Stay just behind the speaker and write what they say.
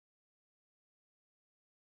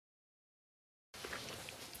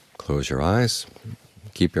close your eyes.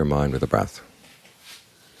 Keep your mind with the breath,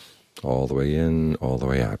 all the way in, all the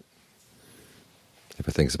way out. If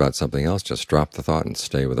it thinks about something else, just drop the thought and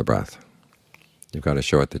stay with the breath. You've got to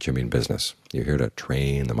show it that you mean business. You're here to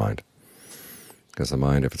train the mind. Because the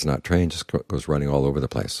mind, if it's not trained, just goes running all over the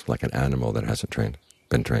place, like an animal that hasn't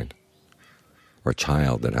been trained, or a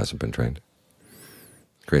child that hasn't been trained.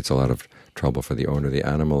 It creates a lot of trouble for the owner of the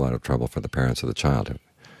animal, a lot of trouble for the parents of the child,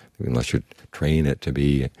 unless you train it to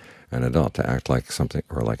be an adult, to act like something,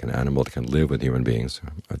 or like an animal that can live with human beings.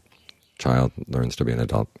 A child learns to be an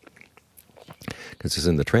adult. Because it's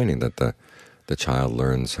in the training that the child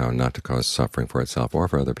learns how not to cause suffering for itself or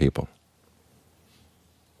for other people.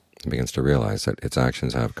 It begins to realize that its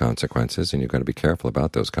actions have consequences, and you've got to be careful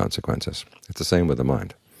about those consequences. It's the same with the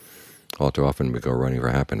mind. All too often we go running for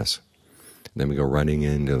happiness. Then we go running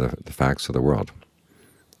into the facts of the world.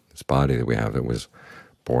 This body that we have that was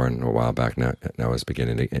born a while back now is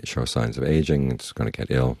beginning to show signs of aging. It's going to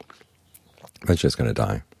get ill. Eventually it's going to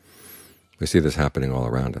die. We see this happening all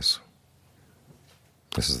around us.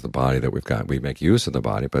 This is the body that we've got. We make use of the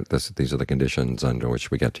body, but these are the conditions under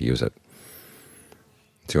which we get to use it.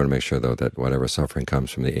 So you want to make sure, though, that whatever suffering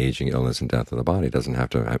comes from the aging, illness, and death of the body doesn't have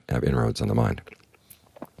to have inroads on the mind.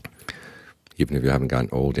 Even if you haven't gotten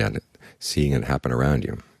old yet, seeing it happen around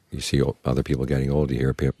you. You see other people getting old, you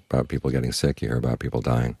hear about people getting sick, you hear about people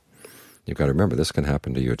dying. You've got to remember this can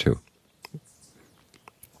happen to you too.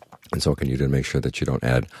 And so can you to make sure that you don't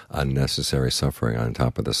add unnecessary suffering on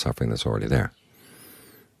top of the suffering that's already there.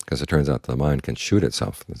 Because it turns out the mind can shoot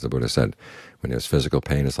itself. As the Buddha said, when there's physical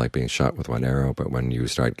pain, it's like being shot with one arrow, but when you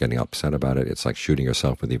start getting upset about it, it's like shooting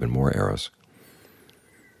yourself with even more arrows.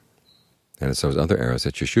 And it's those other arrows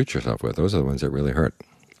that you shoot yourself with, those are the ones that really hurt.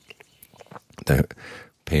 The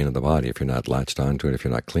pain of the body, if you're not latched onto it, if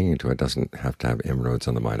you're not clinging to it, doesn't have to have inroads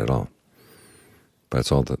on the mind at all. But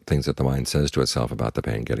it's all the things that the mind says to itself about the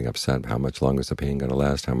pain, getting upset. How much longer is the pain going to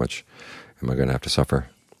last? How much am I going to have to suffer?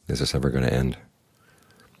 Is this ever going to end?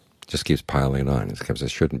 Just keeps piling on. It says,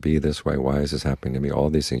 it shouldn't be this way. Why is this happening to me? All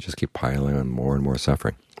these things just keep piling on more and more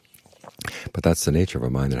suffering. But that's the nature of a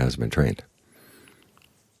mind that hasn't been trained.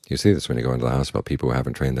 You see this when you go into the hospital. People who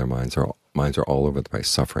haven't trained their minds are all over the place,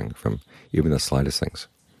 suffering from even the slightest things.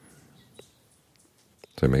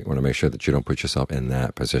 So you want to make sure that you don't put yourself in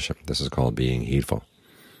that position. This is called being heedful.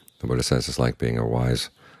 The Buddha says it's like being a wise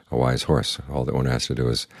horse. All the owner has to do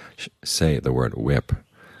is say the word whip,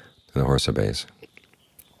 and the horse obeys.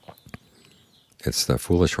 It's the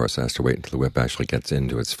foolish horse that has to wait until the whip actually gets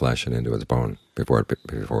into its flesh and into its bone before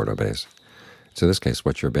it obeys. So in this case,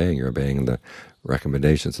 what you're obeying the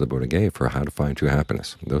recommendations the Buddha gave for how to find true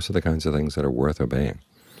happiness. Those are the kinds of things that are worth obeying,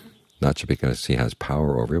 not just because he has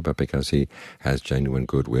power over you, but because he has genuine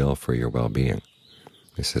goodwill for your well-being.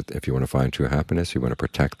 He said, if you want to find true happiness, you want to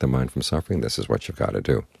protect the mind from suffering, this is what you've got to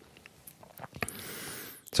do.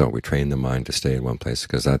 So we train the mind to stay in one place,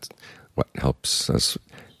 because that's what helps us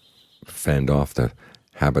fend off the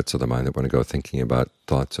habits of the mind that want to go thinking about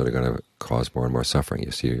thoughts that are going to cause more and more suffering.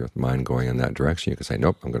 You see your mind going in that direction, you can say,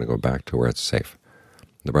 nope, I'm going to go back to where it's safe.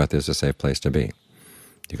 The breath is a safe place to be.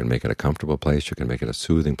 You can make it a comfortable place, you can make it a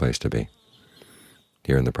soothing place to be.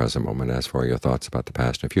 Here in the present moment, as for your thoughts about the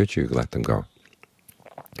past and future, you can let them go.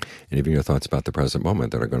 And even your thoughts about the present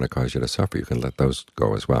moment that are going to cause you to suffer, you can let those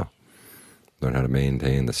go as well. Learn how to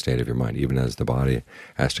maintain the state of your mind, even as the body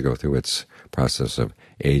has to go through its process of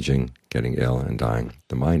aging, getting ill, and dying.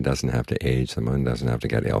 The mind doesn't have to age, the mind doesn't have to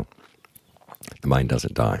get ill. The mind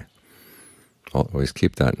doesn't die. Always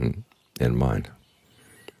keep that in mind.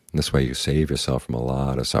 In this way you save yourself from a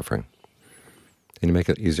lot of suffering. And you make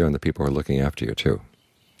it easier on the people who are looking after you too.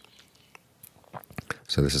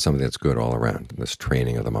 So this is something that's good all around, this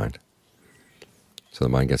training of the mind. So the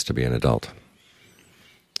mind gets to be an adult.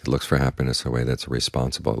 It looks for happiness in a way that's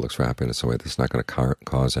responsible. It looks for happiness in a way that's not going to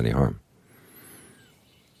cause any harm.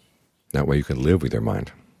 That way you can live with your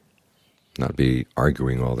mind, not be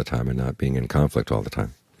arguing all the time and not being in conflict all the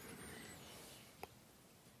time.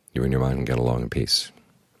 You and your mind can get along in peace.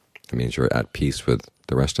 It means you're at peace with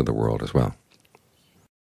the rest of the world as well.